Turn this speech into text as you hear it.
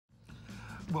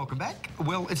Welcome back.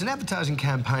 Well, it's an advertising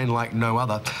campaign like no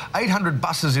other. 800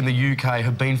 buses in the UK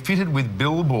have been fitted with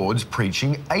billboards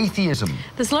preaching atheism.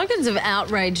 The slogans have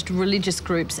outraged religious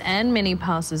groups and many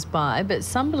passers-by, but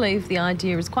some believe the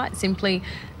idea is quite simply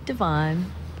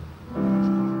divine.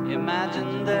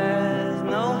 Imagine there's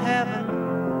no heaven.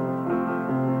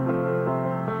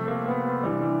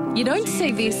 You don't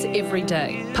see this every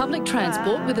day. Public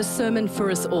transport with a sermon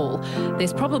for us all.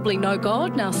 There's probably no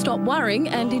God, now stop worrying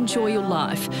and enjoy your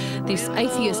life. This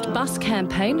atheist bus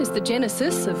campaign is the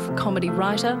genesis of comedy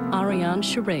writer Ariane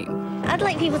Sherine. I'd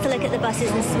like people to look at the buses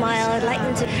and smile. I'd like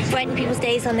them to brighten people's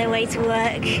days on their way to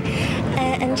work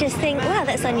and just think, wow,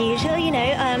 that's unusual, you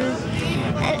know.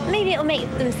 Maybe it'll make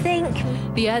them think.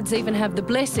 The ads even have the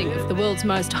blessing of the world's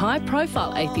most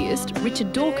high-profile atheist,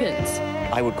 Richard Dawkins.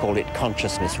 I would call it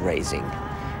consciousness raising.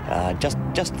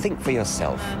 Just think for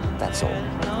yourself, that's all.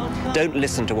 Don't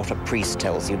listen to what a priest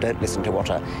tells you, don't listen to what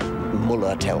a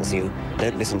mullah tells you,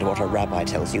 don't listen to what a rabbi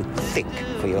tells you. Think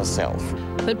for yourself.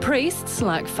 But priests,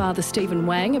 like Father Stephen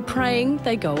Wang, are praying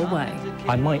they go away.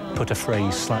 I might put a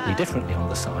phrase slightly differently on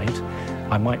the side.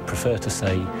 I might prefer to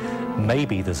say,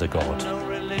 maybe there's a God, ...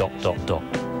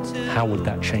 How would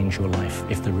that change your life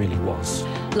if there really was?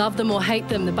 Love them or hate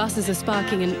them, the buses are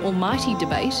sparking an almighty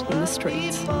debate in the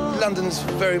streets. London's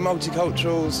a very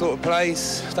multicultural sort of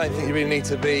place. I don't think you really need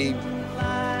to be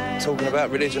talking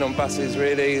about religion on buses,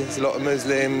 really. There's a lot of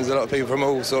Muslims, a lot of people from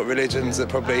all sort of religions that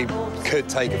probably could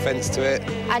take offence to it.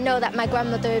 I know that my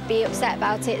grandmother would be upset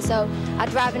about it, so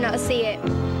I'd rather not see it.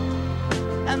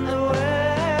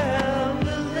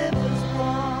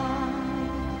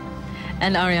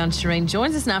 And Ariane Sherine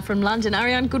joins us now from London.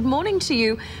 Ariane, good morning to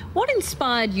you. What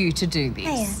inspired you to do this?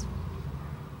 Hiya.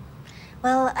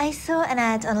 Well, I saw an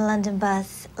ad on a London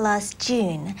bus last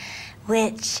June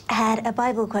which had a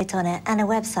Bible quote on it and a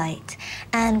website.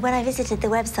 And when I visited the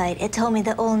website, it told me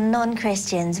that all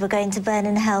non-Christians were going to burn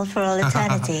in hell for all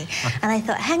eternity. And I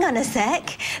thought, hang on a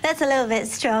sec, that's a little bit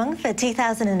strong for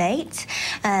 2008.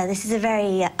 This is a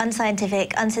very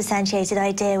unscientific, unsubstantiated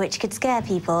idea which could scare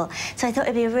people. So I thought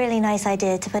it'd be a really nice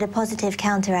idea to put a positive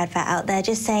counter-advert out there,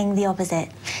 just saying the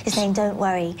opposite. Just saying, don't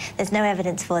worry, there's no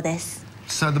evidence for this.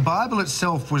 So the Bible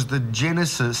itself was the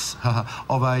genesis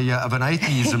of an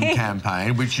atheism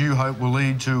campaign, which you hope will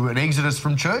lead to an exodus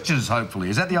from churches, hopefully.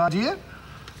 Is that the idea?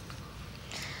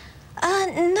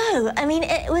 No. I mean,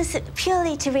 it was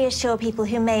purely to reassure people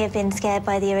who may have been scared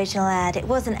by the original ad. It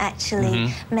wasn't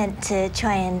actually meant to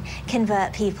try and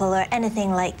convert people or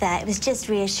anything like that. It was just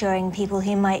reassuring people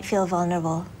who might feel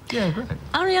vulnerable. Yeah, great.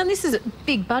 Ariane, this is a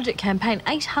big budget campaign,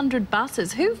 800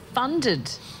 buses. Who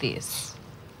funded this?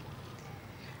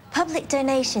 Public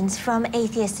donations from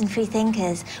atheists and free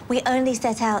thinkers. We only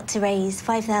set out to raise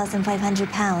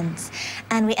 £5,500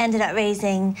 and we ended up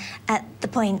raising, at the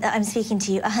point that I'm speaking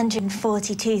to you,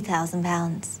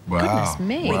 £142,000. Wow. Goodness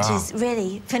me. Which is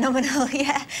really phenomenal,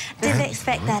 yeah. Didn't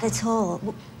expect that at all.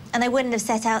 And I wouldn't have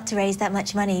set out to raise that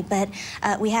much money, but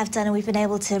we have done, and we've been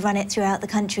able to run it throughout the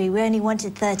country. We only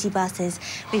wanted 30 buses.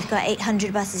 We've got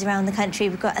 800 buses around the country.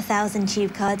 We've got 1,000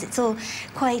 tube cards. It's all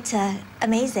quite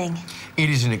amazing. It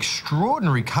is an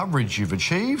extraordinary coverage you've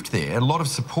achieved there. A lot of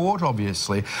support,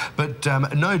 obviously, but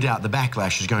no doubt the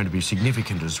backlash is going to be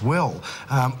significant as well.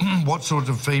 What sort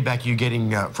of feedback are you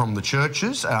getting from the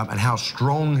churches, and how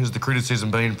strong has the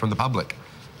criticism been from the public?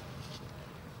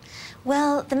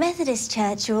 Well, the Methodist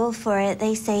Church are all for it.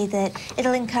 They say that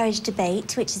it'll encourage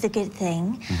debate, which is a good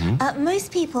thing.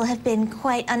 Most people have been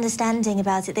quite understanding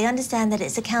about it. They understand that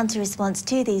it's a counter-response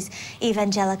to these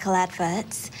evangelical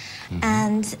adverts,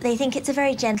 and they think it's a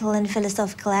very gentle and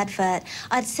philosophical advert.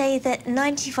 I'd say that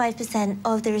 95%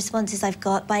 of the responses I've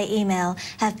got by email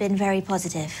have been very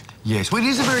positive. Yes, well, it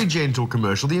is a very gentle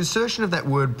commercial. The insertion of that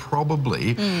word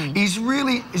 "probably" is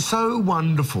really so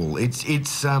wonderful. It's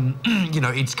you know,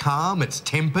 it's calm, it's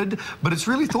tempered, but it's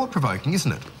really thought-provoking,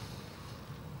 isn't it?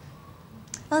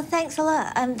 Well, thanks a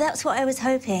lot. That's what I was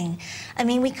hoping. I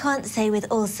mean, we can't say with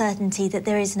all certainty that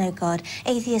there is no God.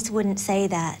 Atheists wouldn't say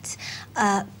that.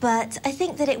 But I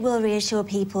think that it will reassure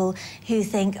people who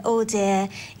think, oh dear,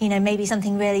 you know, maybe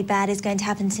something really bad is going to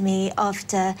happen to me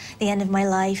after the end of my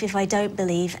life if I don't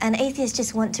believe. And atheists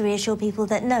just want to reassure people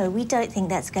that, no, we don't think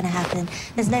that's going to happen.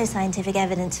 There's no scientific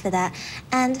evidence for that.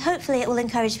 And hopefully it will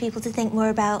encourage people to think more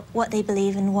about what they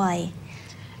believe and why.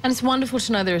 And it's wonderful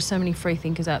to know there are so many free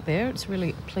thinkers out there. It's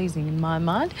really pleasing in my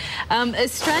mind.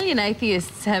 Australian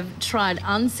atheists have tried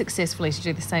unsuccessfully to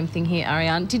do the same thing here,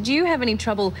 Ariane. Did you have any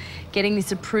trouble getting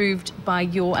this approved by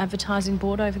your advertising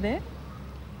board over there?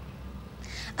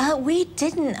 We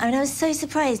didn't. I mean, I was so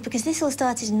surprised because this all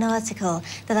started in an article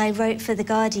that I wrote for The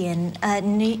Guardian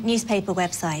newspaper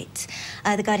website.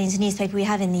 The Guardian's a newspaper we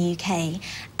have in the UK.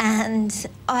 And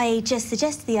I just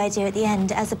suggested the idea at the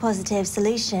end as a positive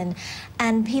solution.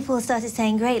 And people started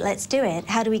saying, great, let's do it.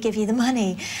 How do we give you the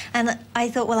money? And I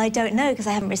thought, well, I don't know because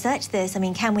I haven't researched this. I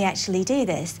mean, can we actually do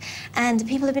this? And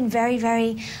people have been very,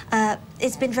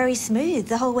 it's been very smooth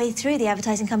the whole way through. The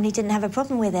advertising company didn't have a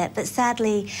problem with it. But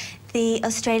sadly, the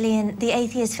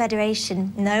Atheist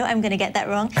Federation, no, I'm going to get that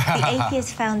wrong, the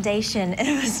Atheist Foundation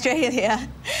in Australia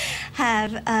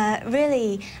have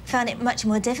really found it much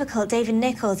more difficult. David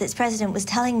Nichols, its president, was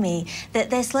telling me that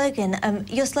their slogan,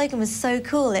 your slogan was so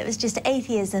cool, it was just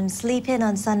atheism, sleep in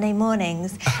on Sunday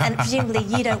mornings. And presumably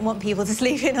you don't want people to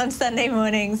sleep in on Sunday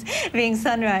mornings being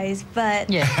sunrise, but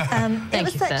yeah. It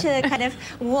was such a kind of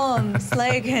warm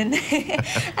slogan.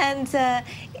 And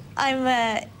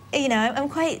you know, I'm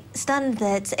quite stunned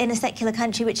that in a secular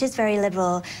country which is very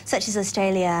liberal, such as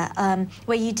Australia,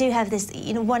 where you do have this,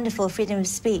 you know, wonderful freedom of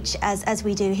speech, as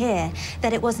we do here,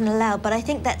 that it wasn't allowed. But I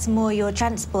think that's more your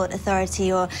transport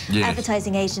authority or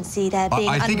advertising agency there being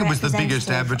I think it was the biggest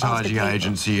advertising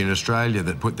agency in Australia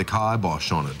that put the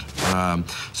kibosh on it.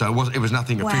 So it was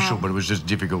nothing official, but it was just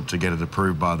difficult to get it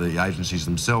approved by the agencies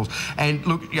themselves. And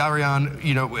look, Ariane,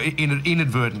 you know,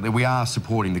 inadvertently, we are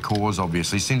supporting the cause,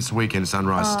 obviously. Since Weekend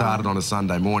Sunrise started on a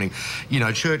Sunday morning, you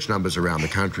know, church numbers around the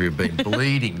country have been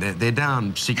bleeding. They're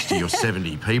down 60 or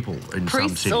 70 people in some cities.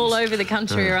 Priests all over the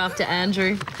country are after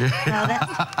Andrew.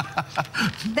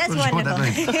 That's wonderful.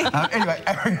 Anyway,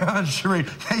 Ariane Sherine,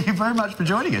 thank you very much for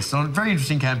joining us on a very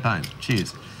interesting campaign.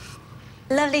 Cheers.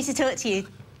 Lovely to talk to you.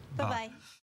 Bye-bye.